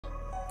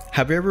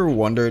Have you ever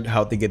wondered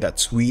how to get that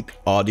sweet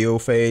audio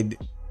fade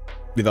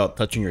without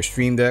touching your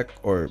stream deck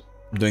or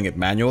doing it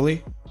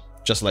manually?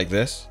 Just like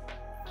this.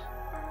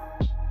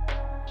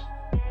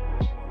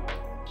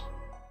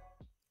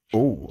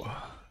 Oh,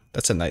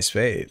 that's a nice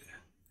fade.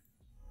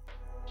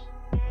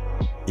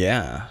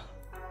 Yeah.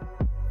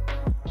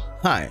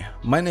 Hi,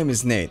 my name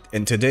is Nate,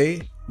 and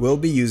today we'll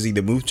be using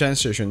the move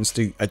transitions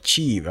to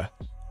achieve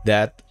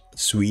that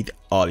sweet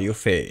audio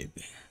fade.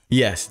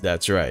 Yes,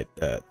 that's right.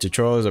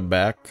 Tutorials are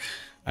back.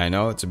 I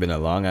know it's been a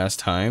long ass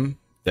time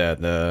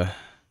that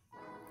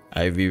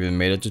I've even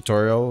made a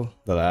tutorial.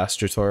 The last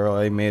tutorial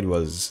I made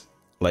was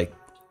like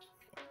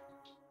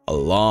a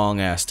long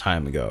ass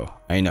time ago.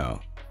 I know.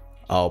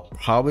 I'll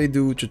probably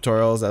do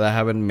tutorials that I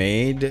haven't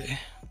made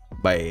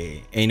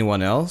by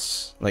anyone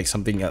else, like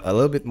something a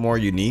little bit more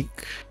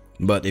unique.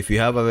 But if you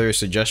have other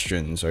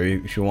suggestions, or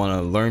if you want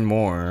to learn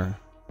more,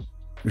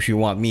 if you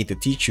want me to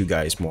teach you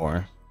guys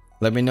more,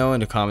 let me know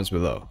in the comments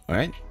below. All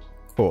right,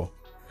 cool.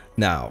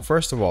 Now,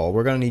 first of all,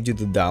 we're gonna need you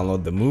to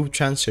download the Move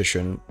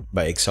Transition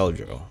by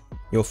Exeldro.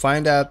 You'll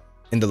find that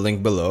in the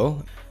link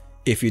below.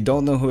 If you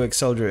don't know who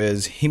Exeldro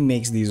is, he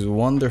makes these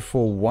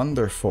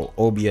wonderful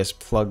OBS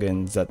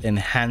plugins that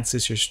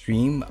enhances your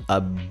stream a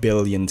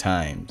billion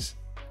times.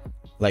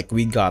 Like,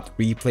 we got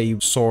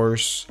replay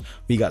source,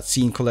 we got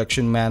scene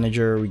collection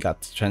manager, we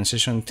got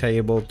transition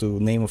table, to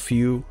name a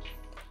few.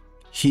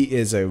 He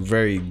is a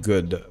very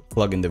good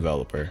plugin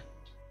developer.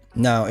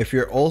 Now, if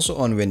you're also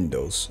on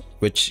Windows,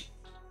 which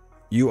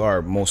you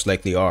are most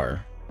likely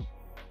are,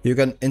 you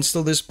can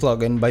install this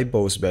plugin by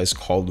OBS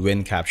called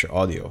Win Capture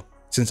Audio,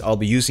 since I'll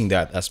be using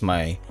that as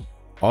my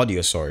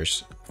audio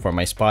source for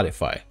my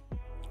Spotify.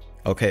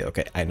 Okay,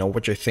 I know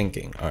what you're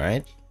thinking,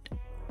 alright?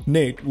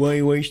 Nate,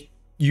 why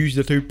use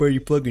the third-party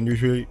plugin?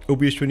 There's like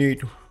OBS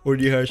 28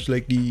 already has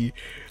like the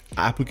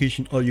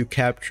application audio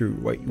capture.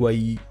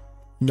 Why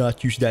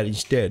not use that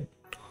instead?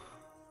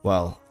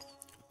 Well,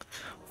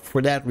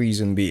 for that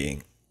reason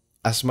being,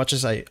 as much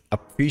as I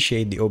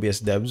appreciate the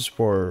OBS devs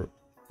for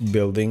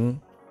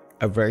building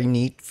a very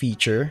neat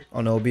feature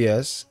on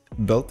OBS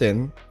built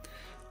in,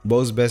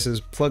 OBS's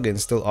plugin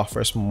still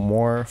offers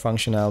more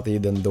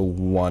functionality than the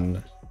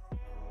one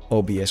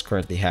OBS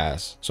currently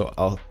has. So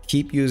I'll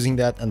keep using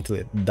that until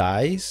it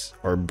dies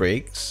or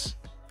breaks,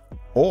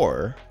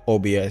 or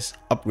OBS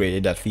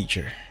upgraded that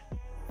feature.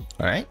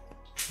 Alright,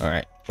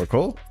 we're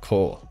cool?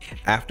 Cool.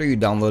 After you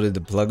downloaded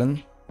the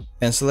plugin,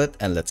 install it,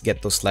 and let's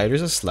get those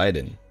sliders a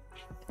sliding.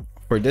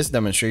 For this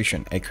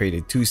demonstration, I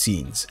created two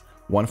scenes,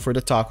 one for the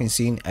talking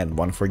scene and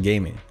one for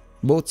gaming.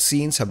 Both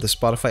scenes have the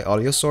Spotify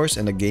audio source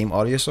and the game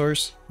audio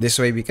source. This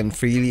way we can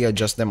freely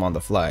adjust them on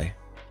the fly.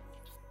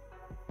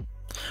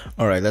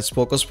 Alright, let's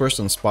focus first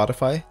on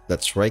Spotify.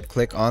 Let's right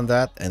click on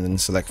that and then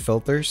select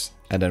filters,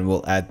 and then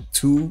we'll add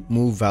two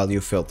move value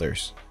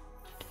filters.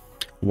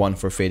 One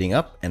for fading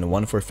up and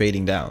one for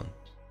fading down.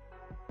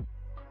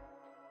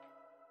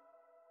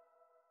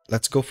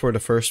 Let's go for the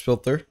first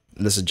filter.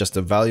 Let's adjust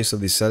the values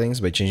of these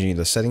settings by changing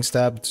the settings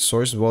tab to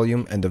source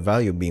volume and the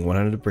value being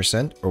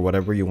 100% or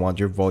whatever you want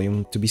your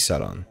volume to be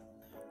set on.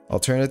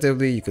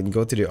 Alternatively, you can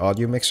go to the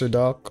audio mixer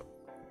dock,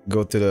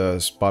 go to the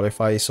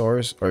Spotify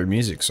source or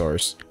music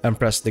source, and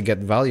press the get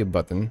value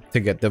button to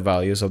get the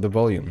values of the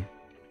volume.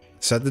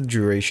 Set the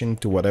duration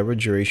to whatever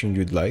duration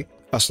you'd like,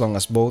 as long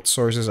as both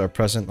sources are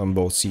present on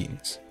both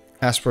scenes.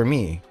 As for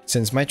me,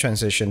 since my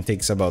transition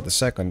takes about a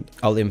second,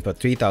 I'll input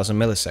 3000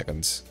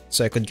 milliseconds,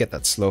 so I could get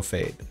that slow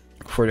fade.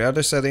 For the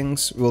other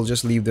settings, we'll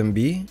just leave them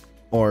be,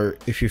 or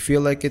if you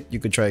feel like it, you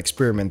could try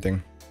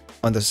experimenting.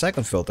 On the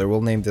second filter,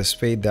 we'll name this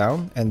fade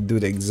down and do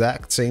the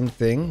exact same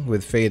thing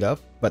with fade up,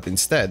 but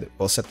instead,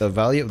 we'll set the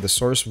value of the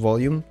source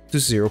volume to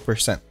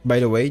 0%. By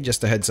the way,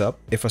 just a heads up,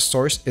 if a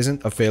source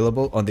isn't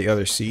available on the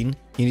other scene,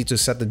 you need to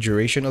set the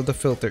duration of the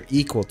filter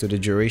equal to the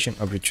duration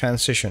of your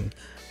transition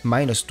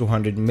minus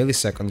 200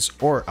 milliseconds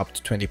or up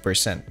to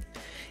 20%.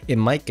 In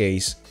my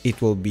case,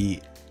 it will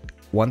be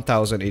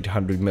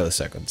 1800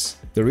 milliseconds.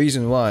 The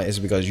reason why is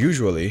because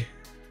usually,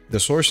 the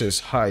sources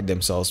hide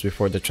themselves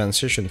before the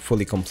transition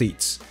fully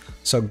completes,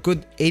 so a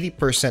good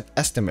 80%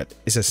 estimate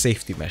is a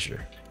safety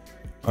measure.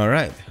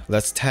 Alright,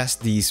 let's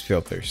test these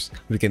filters.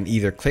 We can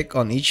either click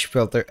on each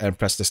filter and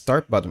press the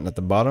start button at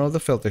the bottom of the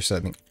filter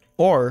setting,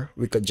 or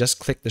we could just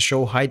click the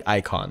show hide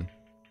icon.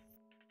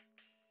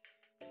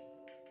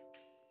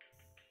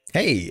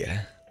 Hey!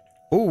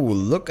 Oh,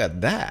 look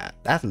at that!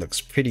 That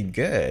looks pretty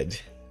good.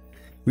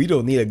 We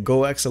don't need a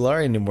Go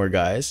XLR anymore,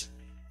 guys.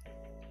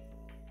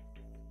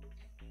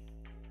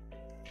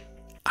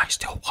 I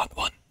still want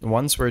one.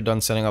 Once we're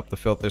done setting up the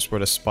filters for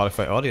the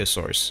Spotify audio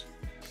source,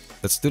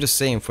 let's do the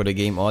same for the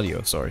game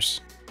audio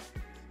source.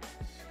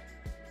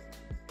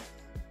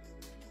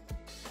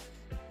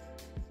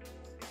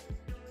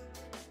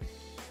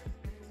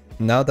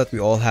 Now that we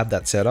all have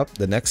that set up,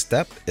 the next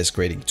step is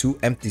creating two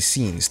empty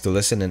scenes to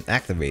listen and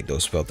activate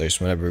those filters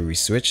whenever we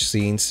switch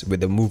scenes with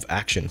the move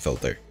action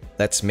filter.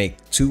 Let's make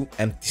two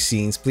empty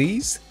scenes,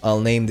 please. I'll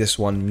name this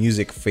one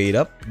music fade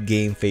up,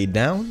 game fade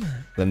down.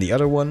 Then the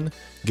other one,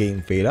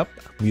 game fade up,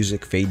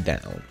 music fade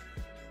down.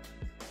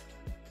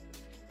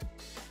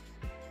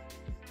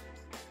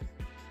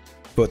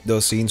 put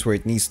those scenes where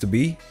it needs to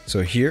be.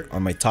 So here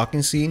on my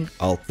talking scene,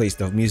 I'll place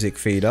the music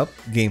fade up,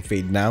 game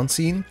fade down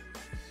scene,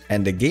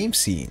 and the game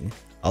scene,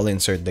 I'll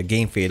insert the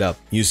game fade up,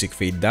 music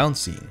fade down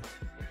scene.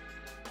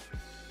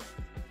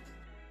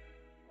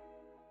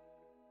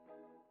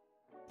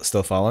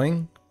 Still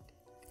following?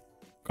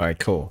 Alright,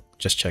 cool.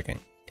 Just checking.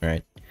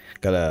 Alright.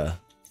 Gotta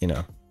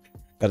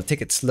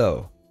take it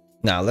slow.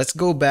 Now let's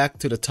go back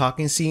to the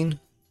talking scene.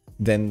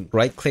 Then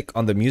right click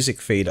on the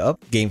music fade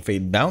up, game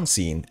fade down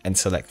scene and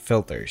select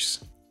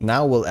filters.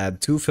 Now we'll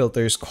add two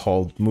filters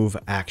called move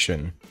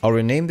action. I'll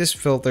rename this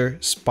filter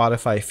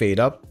Spotify fade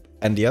up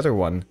and the other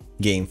one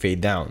game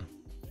fade down.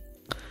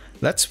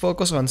 Let's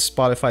focus on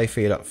Spotify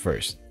fade up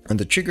first. On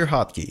the trigger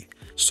hotkey,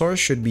 source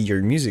should be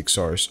your music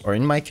source, or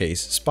in my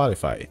case,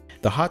 Spotify.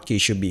 The hotkey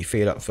should be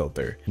fade up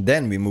filter.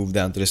 Then we move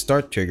down to the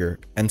start trigger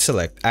and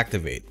select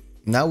activate.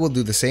 Now we'll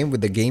do the same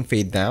with the game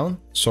fade down,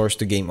 source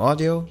to game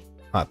audio,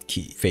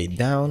 hotkey fade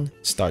down,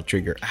 start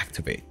trigger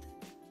activate.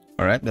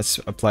 Alright, let's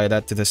apply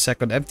that to the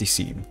second empty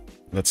scene.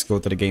 Let's go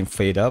to the game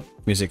fade up,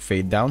 music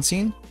fade down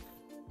scene.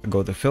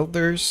 Go to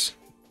filters,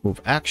 move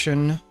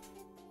action,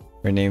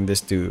 rename this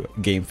to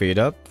game fade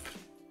up.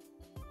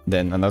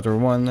 Then another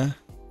one,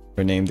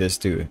 rename this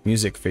to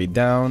music fade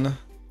down.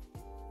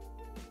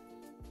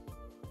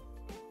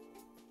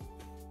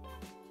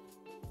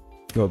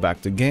 Go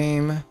back to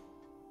game,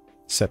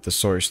 set the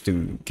source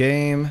to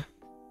game,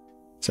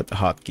 set the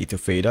hotkey to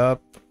fade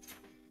up,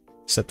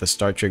 set the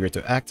start trigger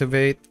to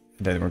activate.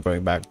 Then we're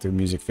going back to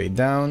music fade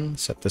down,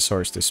 set the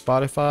source to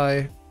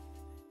Spotify,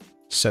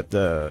 set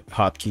the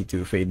hotkey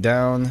to fade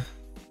down,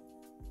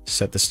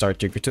 set the start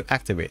trigger to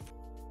activate.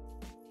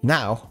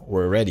 Now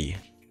we're ready.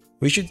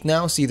 We should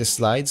now see the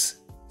slides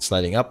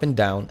sliding up and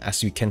down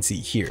as you can see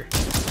here.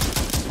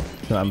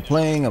 So I'm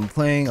playing, I'm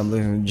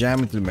listening,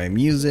 jamming to my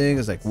music.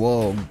 It's like,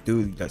 whoa,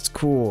 dude, that's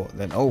cool.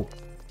 Then, oh,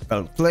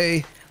 gotta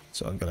play.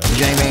 So I'm gonna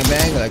bang, bang,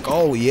 bang. Like,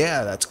 oh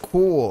yeah, that's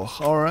cool.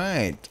 All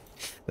right.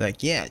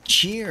 Like, yeah,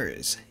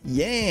 cheers.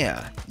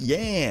 Yeah,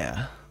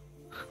 yeah.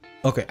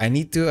 Okay, I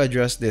need to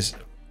address this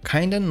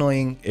kind of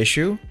annoying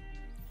issue.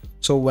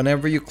 So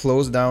whenever you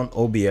close down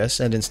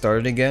OBS and then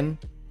start it again,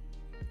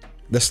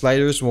 the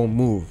sliders won't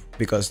move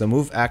because the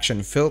move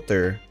action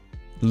filter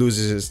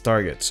loses its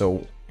target.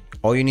 So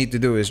all you need to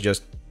do is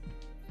just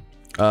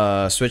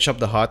switch up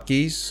the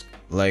hotkeys,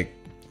 like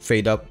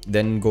fade up,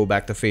 then go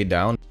back to fade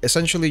down.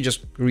 Essentially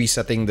just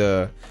resetting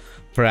the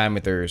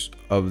parameters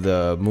of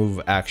the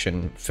move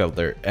action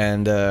filter,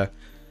 and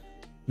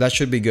that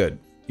should be good.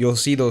 You'll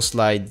see those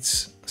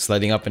slides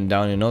sliding up and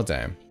down in no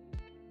time.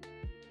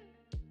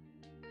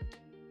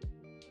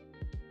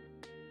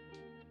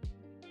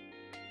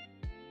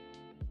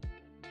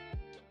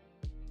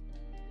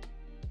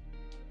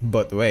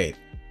 But wait,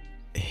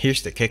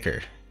 here's the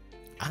kicker.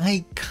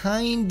 I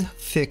kinda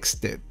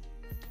fixed it.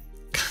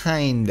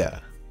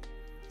 Kinda.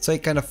 So I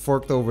kind of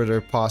forked over the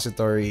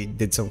repository,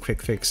 did some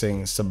quick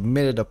fixing,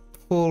 submitted a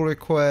pull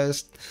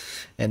request,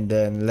 and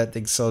then let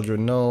Exeldro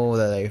know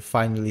that I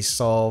finally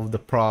solved the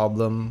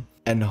problem,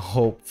 and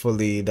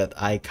hopefully that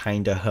I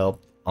kinda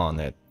helped on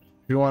it.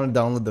 If you want to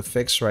download the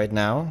fix right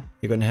now,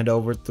 you can head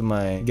over to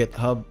my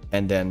GitHub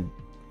and then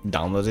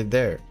download it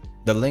there.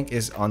 The link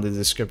is on the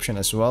description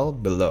as well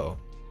below.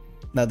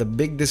 Now the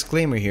big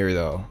disclaimer here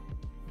though,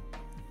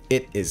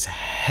 it is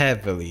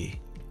heavily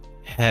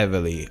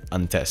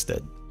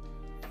untested.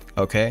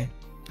 Okay,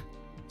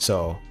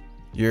 so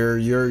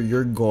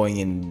you're going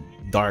in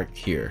dark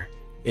here.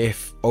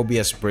 If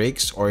OBS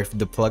breaks or if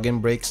the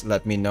plugin breaks,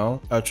 let me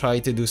know. I'll try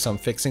to do some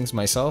fixings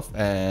myself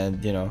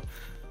and, you know,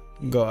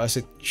 go as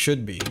it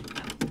should be.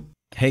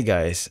 Hey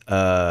guys,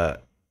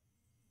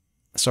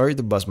 sorry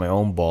to bust my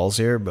own balls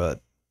here,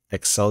 but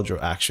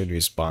Exeldro actually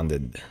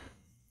responded.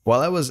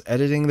 While I was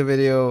editing the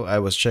video, I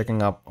was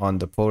checking up on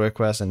the pull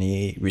request and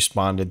he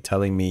responded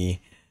telling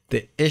me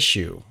the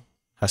issue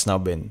has now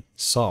been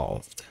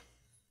solved.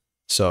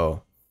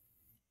 So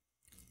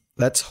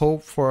let's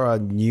hope for a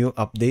new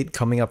update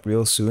coming up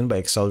real soon by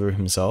Exeldro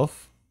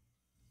himself.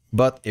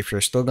 But if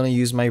you're still going to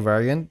use my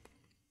variant,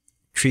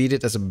 treat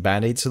it as a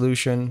band-aid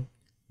solution,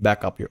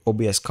 back up your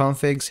OBS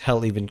configs,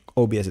 hell even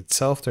OBS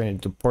itself, turn it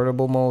into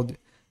portable mode,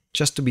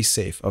 just to be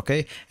safe,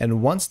 okay?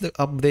 And once the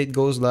update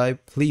goes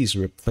live, please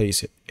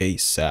replace it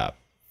ASAP.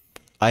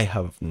 I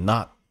have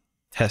not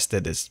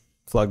tested this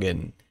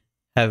plugin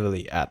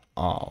heavily at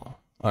all.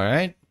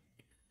 Alright?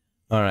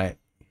 Alright.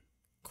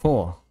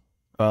 Cool.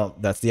 Well,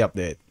 that's the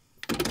update.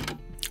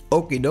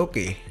 Okie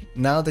dokie.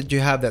 Now that you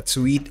have that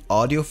sweet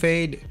audio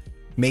fade,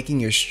 making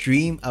your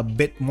stream a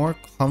bit more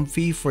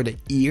comfy for the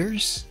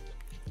ears,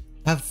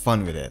 have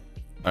fun with it.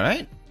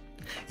 Alright?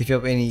 If you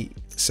have any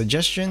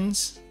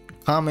suggestions,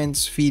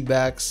 comments,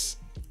 feedbacks,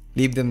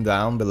 leave them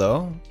down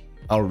below.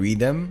 I'll read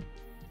them.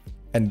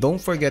 And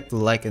don't forget to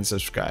like and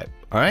subscribe.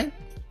 Alright?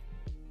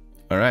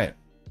 Alright.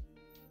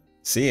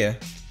 See ya.